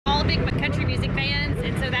big country music fans,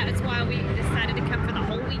 and so that is why we decided to come for the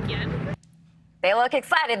whole weekend. They look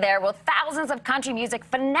excited there, with thousands of country music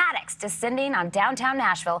fanatics descending on downtown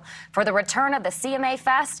Nashville for the return of the CMA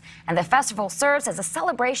Fest. And the festival serves as a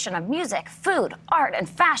celebration of music, food, art, and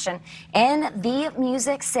fashion in the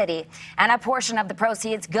Music City. And a portion of the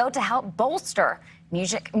proceeds go to help bolster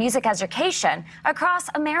music education across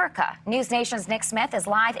America. News Nation's Nick Smith is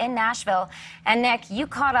live in Nashville. And Nick, you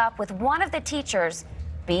caught up with one of the teachers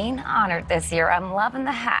being honored this year. I'm loving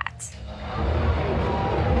the hat.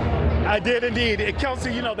 I did indeed.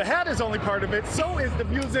 Kelsey, you know, the hat is only part of it. So is the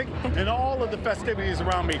music and all of the festivities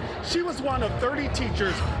around me. She was one of 30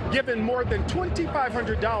 teachers given more than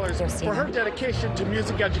 $2,500 for her dedication to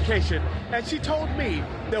music education. And she told me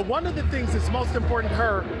that one of the things that's most important to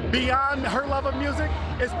her, beyond her love of music,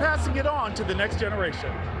 is passing it on to the next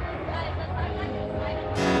generation.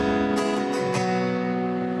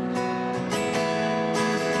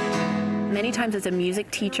 Many times as a music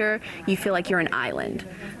teacher, you feel like you're an island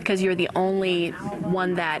because you're the only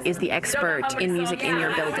one that is the expert in music in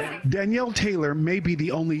your building. Danielle Taylor may be the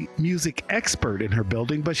only music expert in her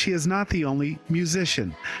building, but she is not the only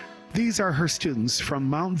musician. These are her students from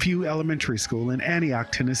Mount View Elementary School in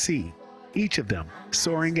Antioch, Tennessee, each of them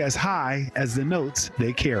soaring as high as the notes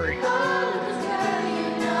they carry.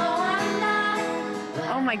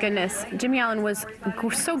 Oh my goodness, Jimmy Allen was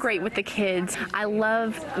so great with the kids. I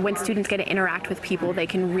love when students get to interact with people they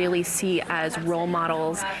can really see as role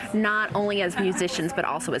models, not only as musicians, but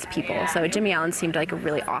also as people. So Jimmy Allen seemed like a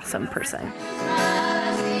really awesome person.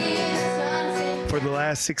 For the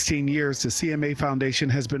last 16 years, the CMA Foundation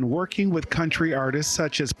has been working with country artists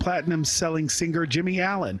such as platinum-selling singer Jimmy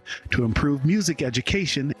Allen to improve music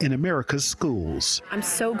education in America's schools. I'm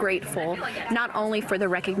so grateful, not only for the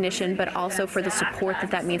recognition, but also for the support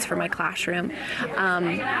that means for my classroom.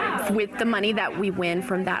 With the money that we win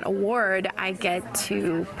from that award, I get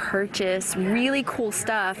to purchase really cool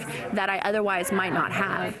stuff that I otherwise might not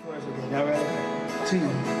have.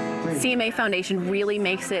 CMA Foundation really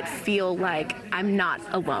makes it feel like I'm not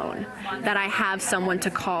alone, that I have someone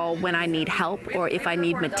to call when I need help or if I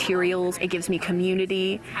need materials. It gives me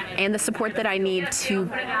community and the support that I need to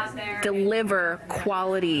deliver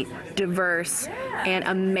quality, diverse, and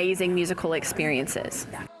amazing musical experiences.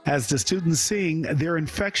 As the students sing, their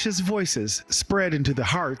infectious voices spread into the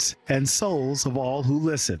hearts and souls of all who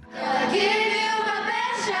listen.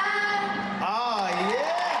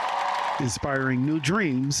 Inspiring new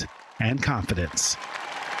dreams and confidence.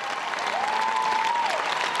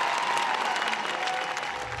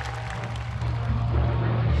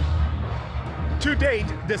 To date,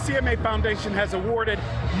 the CMA Foundation has awarded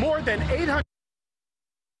more than 800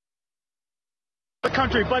 the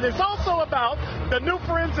country, but it's also about the new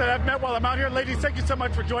friends that I've met while I'm out here. Ladies, thank you so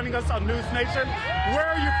much for joining us on News Nation. Where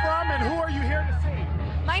are you from and who are you here to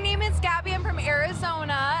see? My name is Gabby. I'm from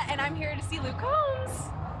Arizona, and I'm here to see Luke Combs.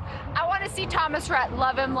 I want to see Thomas Rhett.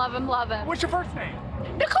 Love him, love him, love him. What's your first name?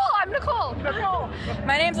 Nicole. I'm Nicole. Nicole.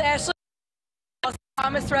 My name's Ashley.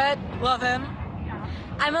 Thomas Rhett. Love him.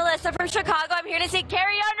 I'm Alyssa from Chicago. I'm here to see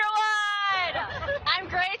Carrie Underwood. I'm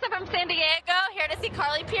Grace. I'm from San Diego. Here to see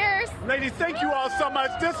Carly Pierce. Ladies, thank you all so much.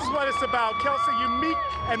 This is what it's about. Kelsey, you meet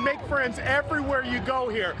and make friends everywhere you go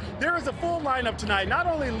here. There is a full lineup tonight. Not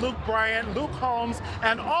only Luke Bryant, Luke Holmes,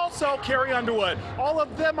 and also Carrie Underwood. All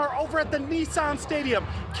of them are over at the Nissan Stadium.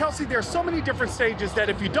 Kelsey, there's so many different stages that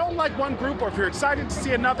if you don't like one group or if you're excited to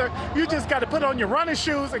see another, you just got to put on your running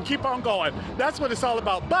shoes and keep on going. That's what it's all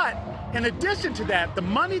about. But in addition to that, the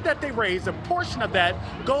money that they raise, a portion of that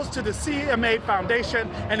goes to the CMA Foundation,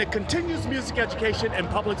 and it continues music education in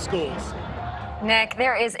public schools. Nick,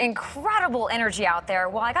 there is incredible energy out there.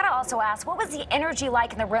 Well, I gotta also ask, what was the energy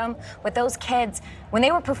like in the room with those kids when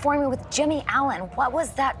they were performing with Jimmy Allen? What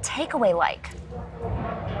was that takeaway like?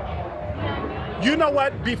 You know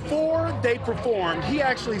what? Before they performed, he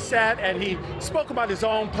actually sat and he spoke about his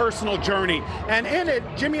own personal journey. And in it,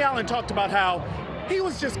 Jimmy Allen talked about how he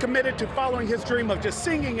was just committed to following his dream of just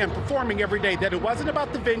singing and performing every day, that it wasn't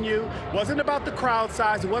about the venue, wasn't about the crowd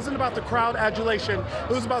size, it wasn't about the crowd adulation, it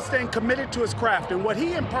was about staying committed to his craft. And what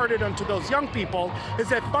he imparted onto those young people is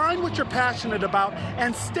that find what you're passionate about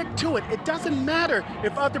and stick to it. It doesn't matter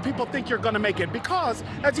if other people think you're gonna make it, because,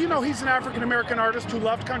 as you know, he's an African-American artist who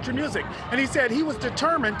loved country music. And he said he was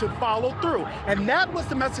determined to follow through. And that was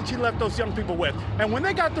the message he left those young people with. And when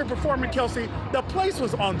they got through performing, Kelsey, the place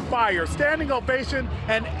was on fire, standing ovation,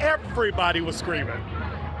 and everybody was screaming.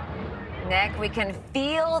 Nick, we can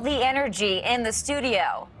feel the energy in the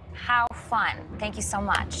studio. How fun. Thank you so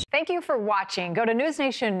much. Thank you for watching. Go to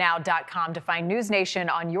newsnationnow.com to find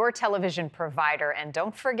NewsNation on your television provider. And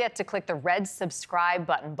don't forget to click the red subscribe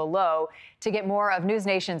button below to get more of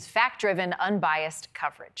NewsNation's fact-driven, unbiased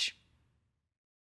coverage.